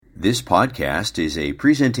This podcast is a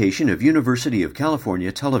presentation of University of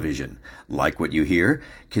California Television. Like what you hear?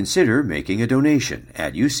 Consider making a donation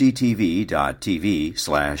at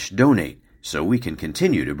uctv.tv/donate so we can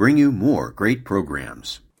continue to bring you more great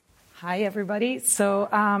programs. Hi, everybody. So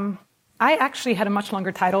I actually had a much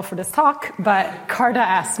longer title for this talk, but CARTA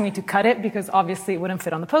asked me to cut it because obviously it wouldn't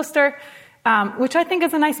fit on the poster, which I think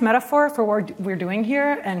is a nice metaphor for what we're doing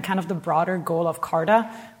here and kind of the broader goal of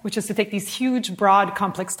CARTA, which is to take these huge, broad,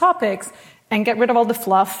 complex topics and get rid of all the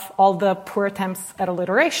fluff, all the poor attempts at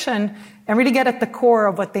alliteration, and really get at the core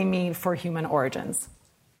of what they mean for human origins.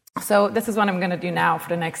 So this is what I'm going to do now for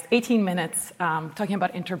the next 18 minutes, talking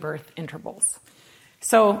about interbirth intervals.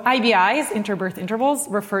 So IBIs, interbirth intervals,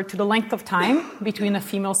 refer to the length of time between a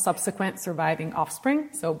female's subsequent surviving offspring,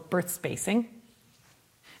 so birth spacing.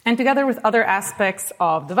 And together with other aspects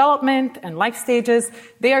of development and life stages,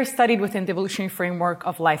 they are studied within the evolutionary framework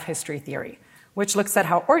of life history theory, which looks at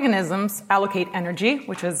how organisms allocate energy,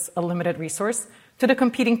 which is a limited resource, to the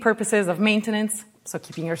competing purposes of maintenance, so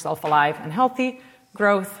keeping yourself alive and healthy,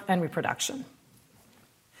 growth, and reproduction.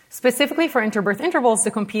 Specifically for interbirth intervals, the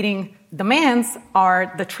competing demands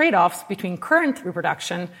are the trade-offs between current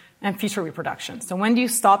reproduction and future reproduction. So when do you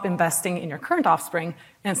stop investing in your current offspring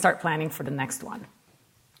and start planning for the next one?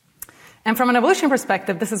 And from an evolution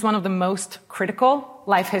perspective, this is one of the most critical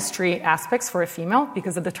life history aspects for a female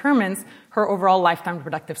because it determines her overall lifetime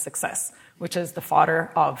reproductive success, which is the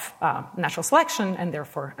fodder of natural selection and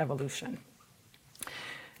therefore evolution.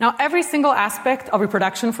 Now, every single aspect of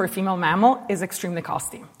reproduction for a female mammal is extremely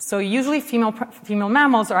costly. So usually female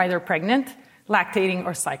mammals are either pregnant, lactating,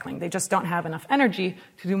 or cycling. They just don't have enough energy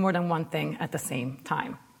to do more than one thing at the same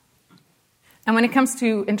time. And when it comes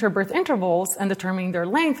to interbirth intervals and determining their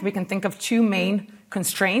length, we can think of two main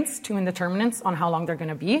constraints, two indeterminants on how long they're going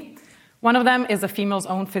to be. One of them is a female's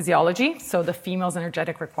own physiology, so the female's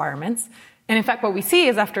energetic requirements. And in fact, what we see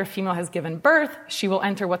is after a female has given birth, she will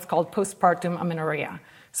enter what's called postpartum amenorrhea.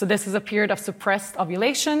 So this is a period of suppressed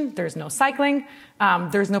ovulation. There's no cycling.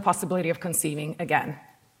 There's no possibility of conceiving again.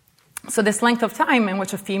 So this length of time in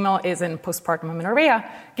which a female is in postpartum amenorrhea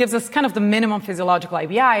gives us kind of the minimum physiological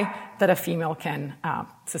IBI that a female can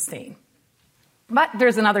sustain. But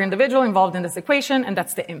there's another individual involved in this equation, and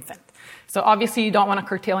that's the infant. So obviously you don't want to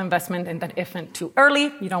curtail investment in that infant too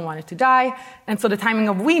early. You don't want it to die. And so the timing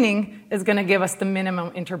of weaning is going to give us the minimum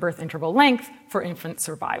interbirth interval length for infant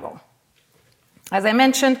survival. As I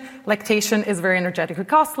mentioned, lactation is very energetically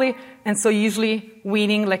costly, and so usually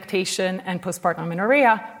weaning, lactation, and postpartum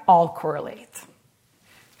amenorrhea all correlate.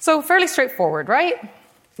 So fairly straightforward, right?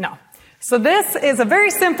 No. So this is a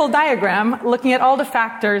very simple diagram looking at all the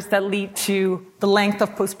factors that lead to the length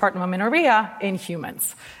of postpartum amenorrhea in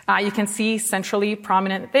humans. You can see centrally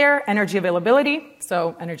prominent there, energy availability,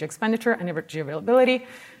 so energy expenditure, energy availability.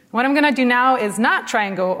 What I'm going to do now is not try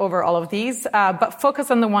and go over all of these, but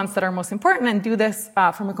focus on the ones that are most important and do this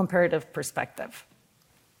from a comparative perspective.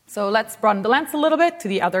 So let's broaden the lens a little bit to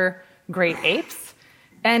the other great apes.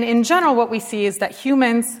 And in general, what we see is that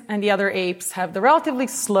humans and the other apes have the relatively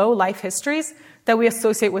slow life histories that we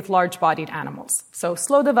associate with large-bodied animals. So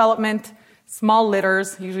slow development, small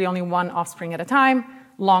litters, usually only one offspring at a time,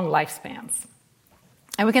 long lifespans.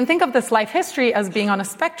 And we can think of this life history as being on a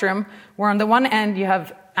spectrum where on the one end you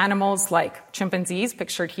have animals like chimpanzees,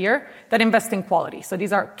 pictured here, that invest in quality. So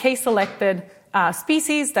these are K-selected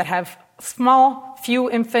species that have small, few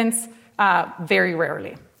infants very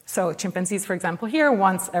rarely. So chimpanzees, for example, here,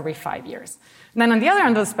 once every 5 years. And then on the other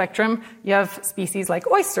end of the spectrum, you have species like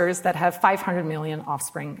oysters that have 500 million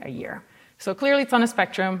offspring a year. So clearly it's on a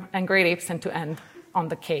spectrum, and great apes tend to end on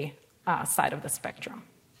the K side of the spectrum.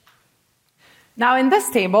 Now, in this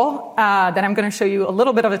table that I'm going to show you a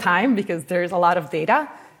little bit of the time because there's a lot of data,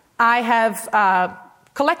 I have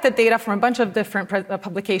collected data from a bunch of different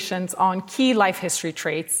publications on key life history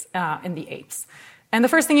traits in the apes. And the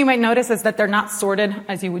first thing you might notice is that they're not sorted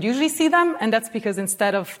as you would usually see them, and that's because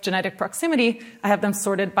instead of genetic proximity, I have them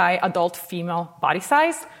sorted by adult female body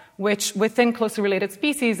size, which within closely related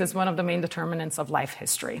species is one of the main determinants of life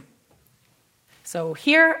history. So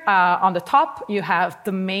here on the top, you have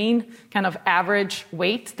the main kind of average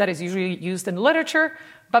weight that is usually used in the literature.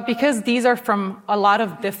 But because these are from a lot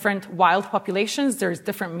of different wild populations, there's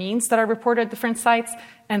different means that are reported at different sites.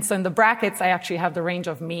 And so in the brackets, I actually have the range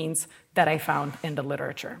of means that I found in the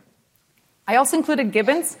literature. I also included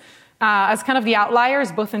gibbons as kind of the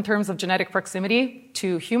outliers, both in terms of genetic proximity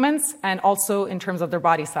to humans and also in terms of their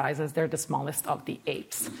body size, as they're the smallest of the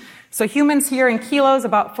apes. So humans here in kilos,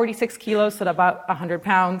 about 46 kilos, so about 100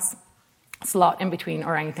 pounds. It's a lot in between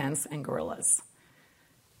orangutans and gorillas.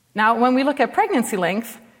 Now, when we look at pregnancy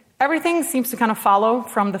length, everything seems to kind of follow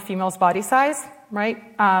from the female's body size, right?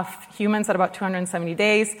 Humans at about 270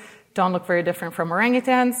 days don't look very different from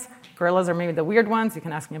orangutans. Gorillas are maybe the weird ones. You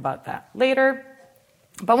can ask me about that later.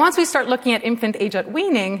 But once we start looking at infant age at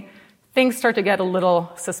weaning, things start to get a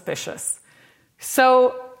little suspicious.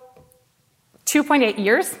 So 2.8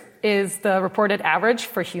 years is the reported average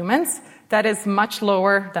for humans. That is much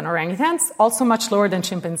lower than orangutans, also much lower than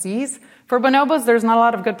chimpanzees. For bonobos, there's not a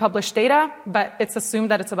lot of good published data, but it's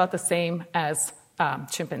assumed that it's about the same as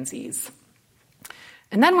chimpanzees.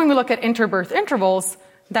 And then when we look at interbirth intervals,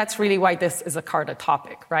 that's really why this is a CARTA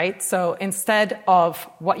topic, right? So instead of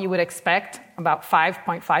what you would expect, about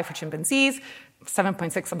 5.5 for chimpanzees,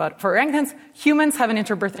 7.6 for orangutans, humans have an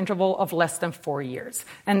interbirth interval of less than 4 years.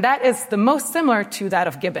 And that is the most similar to that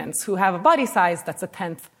of gibbons, who have a body size that's a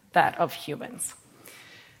tenth that of humans.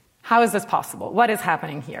 How is this possible? What is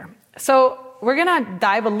happening here? So we're going to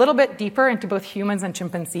dive a little bit deeper into both humans and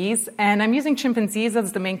chimpanzees, and I'm using chimpanzees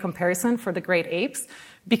as the main comparison for the great apes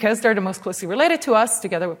because they're the most closely related to us,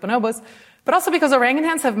 together with bonobos, but also because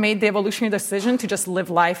orangutans have made the evolutionary decision to just live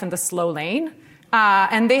life in the slow lane,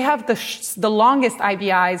 and they have the longest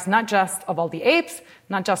IBIs, not just of all the apes,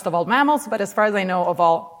 not just of all mammals, but as far as I know, of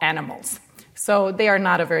all animals. So they are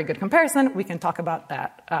not a very good comparison. We can talk about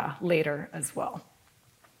that later as well.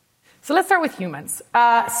 So let's start with humans.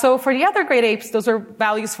 So for the other great apes, those are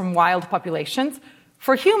values from wild populations.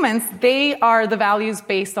 For humans, they are the values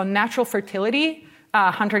based on natural fertility,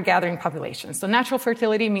 hunter-gathering populations. So natural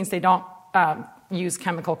fertility means they don't use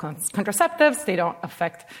chemical contraceptives. They don't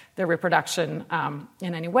affect their reproduction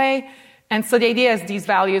in any way. And so the idea is these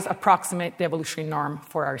values approximate the evolutionary norm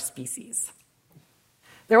for our species.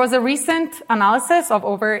 There was a recent analysis of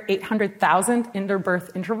over 800,000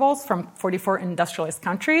 interbirth intervals from 44 industrialized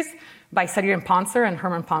countries by Sadir Ponser, and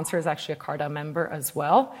Herman Ponser is actually a CARTA member as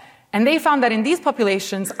well. And they found that in these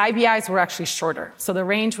populations, IBIs were actually shorter. So the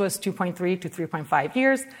range was 2.3 to 3.5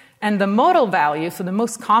 years, and the modal value, so the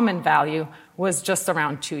most common value, was just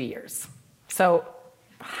around 2 years. So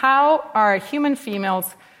how are human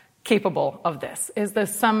females capable of this? Is there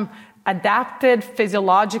some adapted,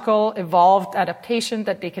 physiological, evolved adaptation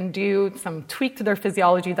that they can do, some tweak to their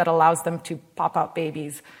physiology that allows them to pop out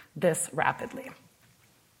babies this rapidly?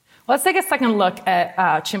 Let's take a second look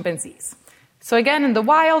at chimpanzees. So again, in the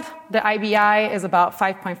wild, the IBI is about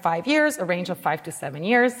 5.5 years, a range of 5 to 7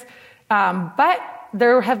 years. But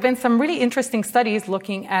there have been some really interesting studies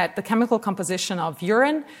looking at the chemical composition of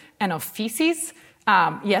urine and of feces.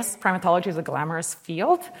 Yes, primatology is a glamorous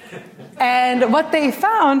field. And what they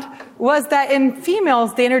found was that in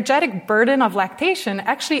females, the energetic burden of lactation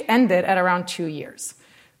actually ended at around 2 years.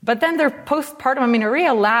 But then their postpartum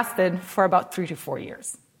amenorrhea lasted for about 3 to 4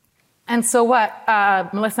 years. And so what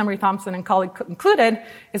Melissa Marie Thompson and colleagues concluded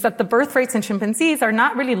is that the birth rates in chimpanzees are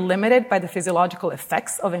not really limited by the physiological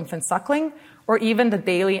effects of infant suckling or even the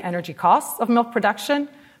daily energy costs of milk production,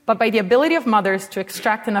 but by the ability of mothers to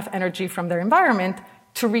extract enough energy from their environment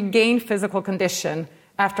to regain physical condition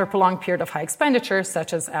after a prolonged period of high expenditure,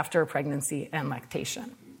 such as after pregnancy and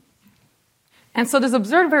lactation. And so this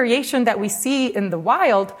observed variation that we see in the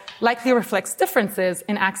wild likely reflects differences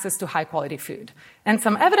in access to high-quality food. And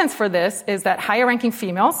some evidence for this is that higher-ranking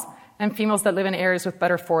females and females that live in areas with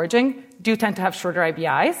better foraging do tend to have shorter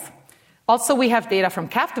IBIs. Also, we have data from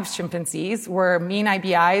captive chimpanzees where mean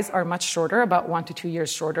IBIs are much shorter, about 1 to 2 years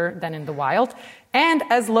shorter than in the wild, and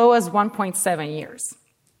as low as 1.7 years.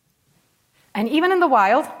 And even in the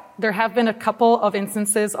wild, there have been a couple of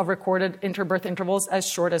instances of recorded interbirth intervals as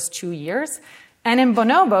short as 2 years. And in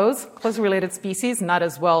bonobos, closely related species, not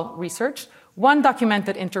as well researched, one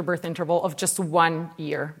documented interbirth interval of just 1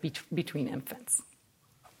 year between infants.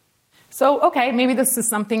 So, okay, maybe this is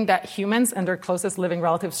something that humans and their closest living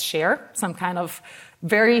relatives share, some kind of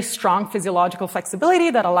very strong physiological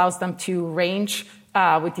flexibility that allows them to range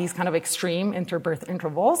with these kind of extreme interbirth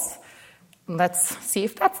intervals. Let's see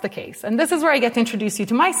if that's the case. And this is where I get to introduce you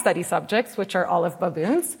to my study subjects, which are olive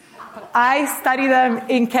baboons. I study them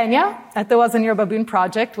in Kenya at the Wazaniro Baboon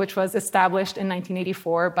Project, which was established in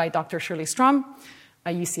 1984 by Dr. Shirley Strum,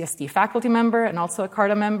 a UCSD faculty member and also a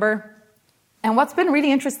CARTA member. And what's been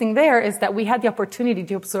really interesting there is that we had the opportunity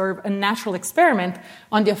to observe a natural experiment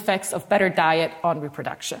on the effects of better diet on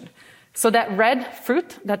reproduction. So that red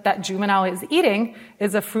fruit that juvenile is eating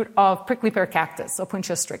is a fruit of prickly pear cactus,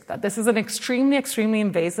 Opuntia stricta. This is an extremely, extremely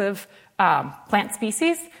invasive plant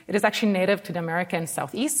species. It is actually native to the American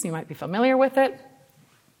Southeast. You might be familiar with it.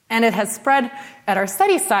 And it has spread at our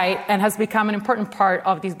study site and has become an important part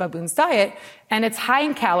of these baboons' diet. And it's high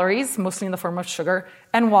in calories, mostly in the form of sugar,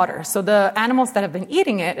 and water. So the animals that have been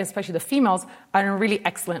eating it, especially the females, are in really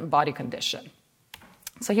excellent body condition.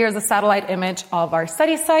 So here's a satellite image of our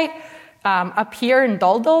study site. Up here in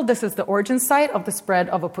Daldal, this is the origin site of the spread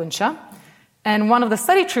of Opuntia. And one of the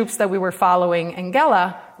study troops that we were following,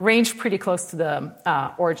 Ngela, ranged pretty close to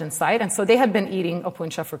the origin site. And so they had been eating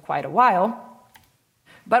Opuntia for quite a while.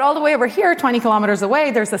 But all the way over here, 20 kilometers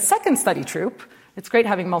away, there's a second study troop. It's great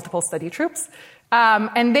having multiple study troops.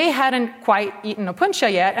 And they hadn't quite eaten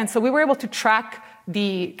Opuntia yet. And so we were able to track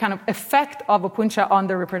the kind of effect of Opuntia on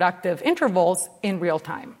the reproductive intervals in real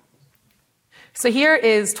time. So here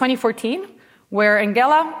is 2014, where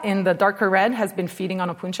Ngela, in the darker red, has been feeding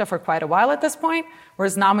on Opuntia for quite a while at this point,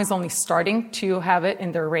 whereas Namu is only starting to have it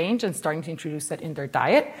in their range and starting to introduce it in their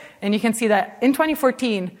diet. And you can see that in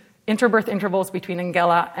 2014, interbirth intervals between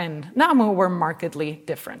Ngela and Namu were markedly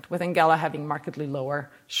different, with Ngela having markedly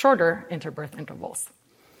lower, shorter interbirth intervals.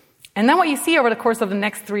 And then what you see over the course of the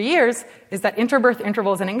next 3 years is that interbirth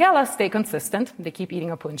intervals in Ngela stay consistent. They keep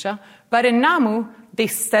eating Opuntia. But in Namu, they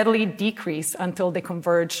steadily decrease until they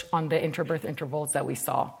converge on the interbirth intervals that we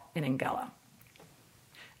saw in Ngela.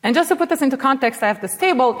 And just to put this into context, I have this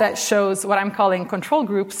table that shows what I'm calling control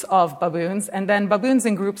groups of baboons, and then baboons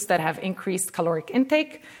in groups that have increased caloric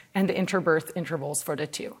intake and the interbirth intervals for the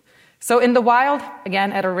two. So in the wild,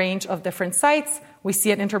 again, at a range of different sites, we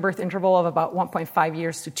see an interbirth interval of about 1.5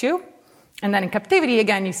 years to 2. And then in captivity,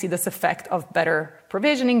 again, you see this effect of better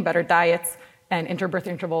provisioning, better diets, and interbirth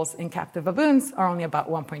intervals in captive baboons are only about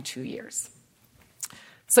 1.2 years.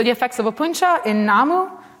 So the effects of Opuntia in Namu,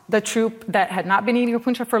 the troop that had not been eating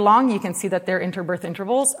Opuntia for long, you can see that their interbirth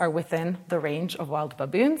intervals are within the range of wild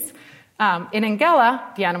baboons. In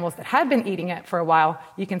Ngela, the animals that had been eating it for a while,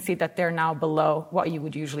 you can see that they're now below what you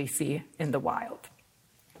would usually see in the wild.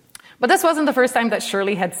 But this wasn't the first time that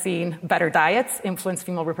Shirley had seen better diets influence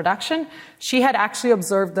female reproduction. She had actually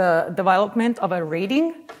observed the development of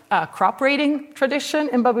a crop raiding tradition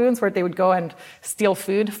in baboons, where they would go and steal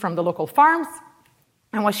food from the local farms.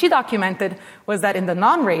 And what she documented was that in the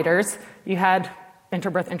non-raiders, you had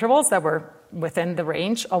interbirth intervals that were within the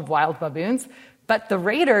range of wild baboons, but the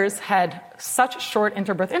raiders had such short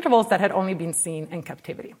interbirth intervals that had only been seen in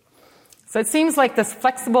captivity. So it seems like this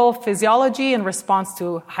flexible physiology in response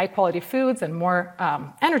to high-quality foods and more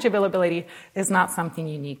energy availability is not something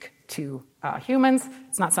unique to humans.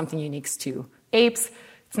 It's not something unique to apes.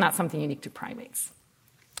 It's not something unique to primates.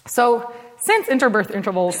 So since interbirth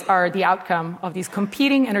intervals are the outcome of these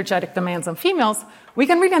competing energetic demands on females, we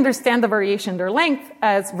can really understand the variation in their length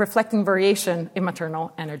as reflecting variation in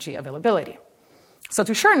maternal energy availability. So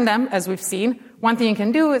to shorten them, as we've seen, one thing you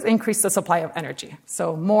can do is increase the supply of energy.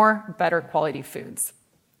 So more, better quality foods.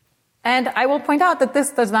 And I will point out that this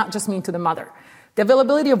does not just mean to the mother. The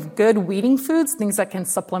availability of good weaning foods, things that can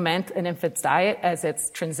supplement an infant's diet as it's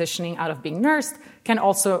transitioning out of being nursed, can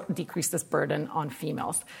also decrease this burden on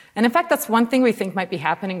females. And in fact, that's one thing we think might be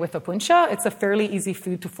happening with Opuntia. It's a fairly easy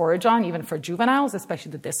food to forage on, even for juveniles,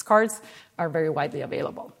 especially the discards are very widely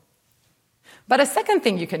available. But a second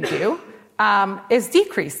thing you can do is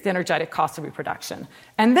decrease the energetic cost of reproduction.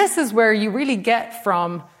 And this is where you really get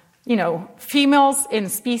from females in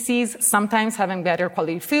species sometimes having better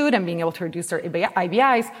quality food and being able to reduce their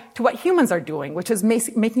IBIs to what humans are doing, which is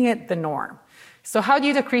making it the norm. So how do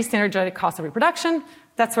you decrease the energetic cost of reproduction?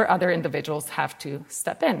 That's where other individuals have to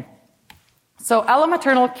step in. So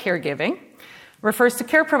allomaternal caregiving refers to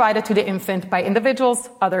care provided to the infant by individuals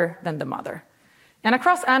other than the mother. And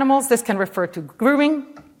across animals, this can refer to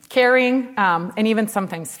grooming, caring, and even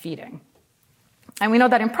sometimes feeding. And we know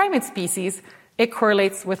that in primate species, it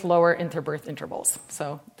correlates with lower interbirth intervals.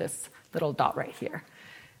 So this little dot right here.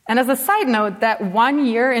 And as a side note, that 1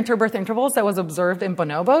 year interbirth intervals that was observed in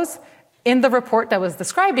bonobos, in the report that was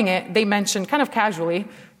describing it, they mentioned kind of casually,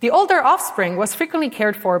 the older offspring was frequently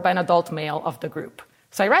cared for by an adult male of the group.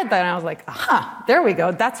 So I read that and I was like, aha, there we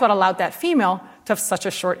go. That's what allowed that female to have such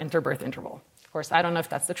a short interbirth interval. Of course, I don't know if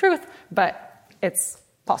that's the truth, but it's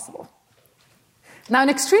possible. Now, an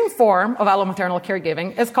extreme form of allomaternal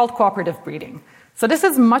caregiving is called cooperative breeding. So this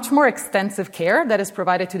is much more extensive care that is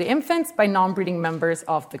provided to the infants by non-breeding members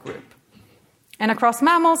of the group. And across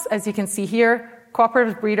mammals, as you can see here,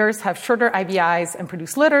 cooperative breeders have shorter IBIs and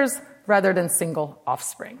produce litters rather than single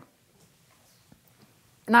offspring.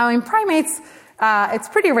 Now, in primates, it's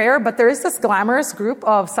pretty rare, but there is this glamorous group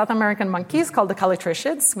of South American monkeys called the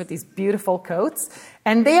callitrichids with these beautiful coats,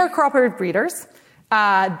 and they are cooperative breeders.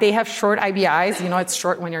 They have short IBIs. It's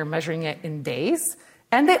short when you're measuring it in days.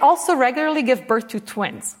 And they also regularly give birth to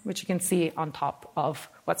twins, which you can see on top of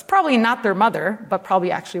what's probably not their mother, but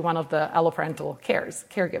probably actually one of the alloparental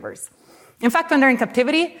caregivers. In fact, when they're in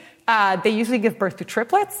captivity, they usually give birth to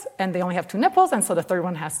triplets, and they only have 2 nipples, and so the third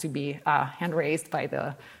one has to be hand-raised by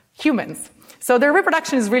the humans. So their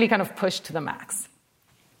reproduction is really kind of pushed to the max.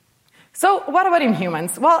 So what about in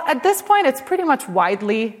humans? Well, at this point, it's pretty much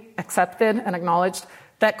widely accepted and acknowledged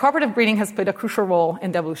that cooperative breeding has played a crucial role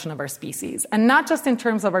in the evolution of our species. And not just in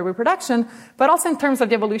terms of our reproduction, but also in terms of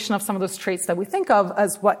the evolution of some of those traits that we think of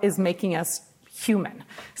as what is making us human.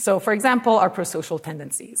 So, for example, our prosocial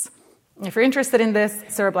tendencies. If you're interested in this,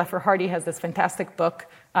 Sarah Bleffer Hardy has this fantastic book,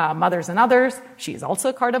 Mothers and Others. She's also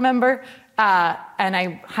a CARTA member, and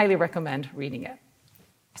I highly recommend reading it.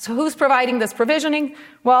 So who's providing this provisioning?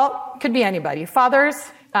 Well, it could be anybody. Fathers,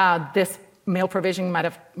 this male provisioning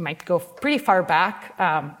might go pretty far back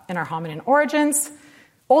in our hominin origins.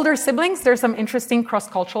 Older siblings, there's some interesting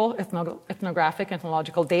cross-cultural ethnographic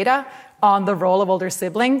ethnological data on the role of older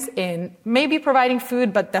siblings in maybe providing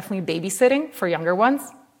food, but definitely babysitting for younger ones.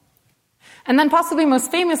 And then possibly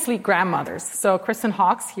most famously, grandmothers. So Kristen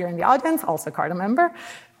Hawkes, here in the audience, also a CARTA member,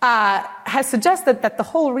 has suggested that the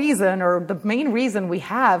whole reason, or the main reason we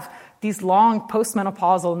have these long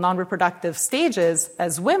postmenopausal non-reproductive stages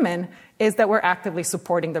as women is that we're actively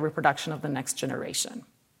supporting the reproduction of the next generation.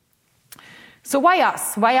 So why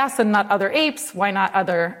us? Why us and not other apes? Why not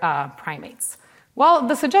other primates? Well,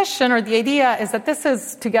 the suggestion or the idea is that this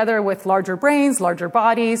is, together with larger brains, larger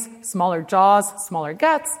bodies, smaller jaws, smaller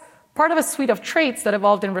guts, part of a suite of traits that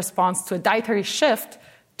evolved in response to a dietary shift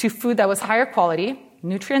to food that was higher quality,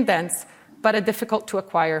 nutrient-dense, but a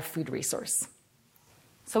difficult-to-acquire food resource.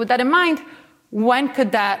 So with that in mind, when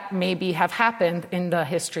could that maybe have happened in the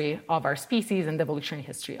history of our species and the evolutionary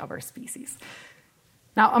history of our species?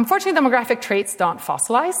 Now, unfortunately, demographic traits don't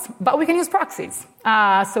fossilize, but we can use proxies.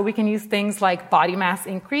 So we can use things like body mass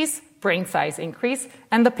increase, brain size increase,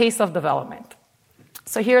 and the pace of development.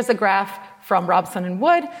 So here's a graph from Robson and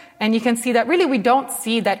Wood, and you can see that really we don't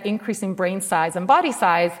see that increase in brain size and body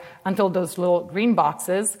size until those little green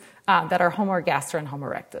boxes that are Homo ergaster and Homo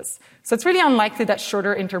erectus. So it's really unlikely that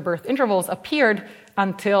shorter interbirth intervals appeared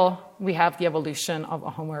until we have the evolution of a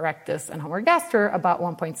Homo erectus and Homo ergaster about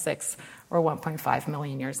 1.6 or 1.5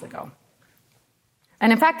 million years ago.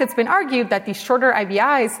 And in fact, it's been argued that these shorter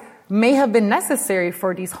IBIs may have been necessary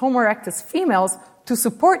for these Homo erectus females to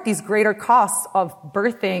support these greater costs of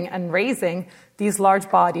birthing and raising these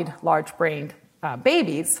large-bodied, large-brained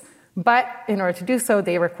babies. But in order to do so,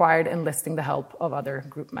 they required enlisting the help of other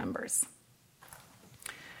group members.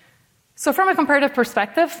 So from a comparative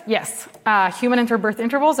perspective, yes, human interbirth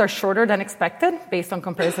intervals are shorter than expected based on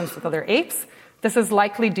comparisons with other apes. This is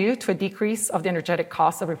likely due to a decrease of the energetic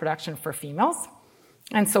cost of reproduction for females.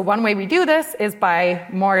 And so one way we do this is by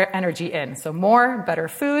more energy in. So more, better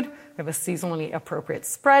food. We have a seasonally appropriate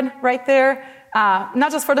spread right there,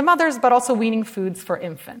 not just for the mothers, but also weaning foods for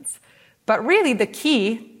infants. But really the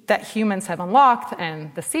key that humans have unlocked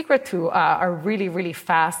and the secret to are really, really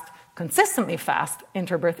fast, consistently fast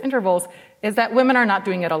interbirth intervals is that women are not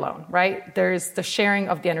doing it alone, right? There's the sharing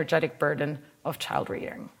of the energetic burden of child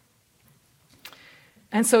rearing.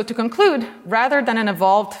 And so to conclude, rather than an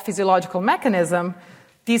evolved physiological mechanism,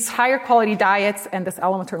 these higher quality diets and this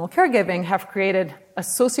allomaternal caregiving have created a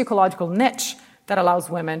socio-ecological niche that allows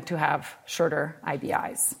women to have shorter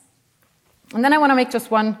IBIs. And then I want to make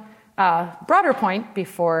just one broader point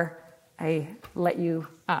before I let you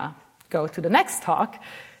go to the next talk,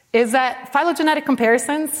 is that phylogenetic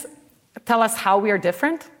comparisons tell us how we are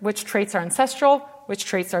different, which traits are ancestral, which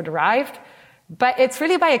traits are derived. But it's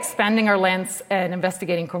really by expanding our lens and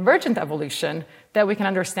investigating convergent evolution that we can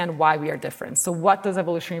understand why we are different. So what those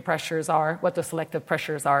evolutionary pressures are, what those selective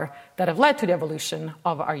pressures are that have led to the evolution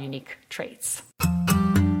of our unique traits.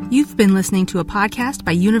 You've been listening to a podcast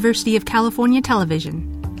by University of California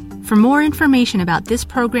Television. For more information about this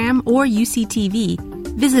program or UCTV,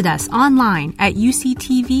 visit us online at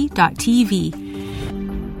uctv.tv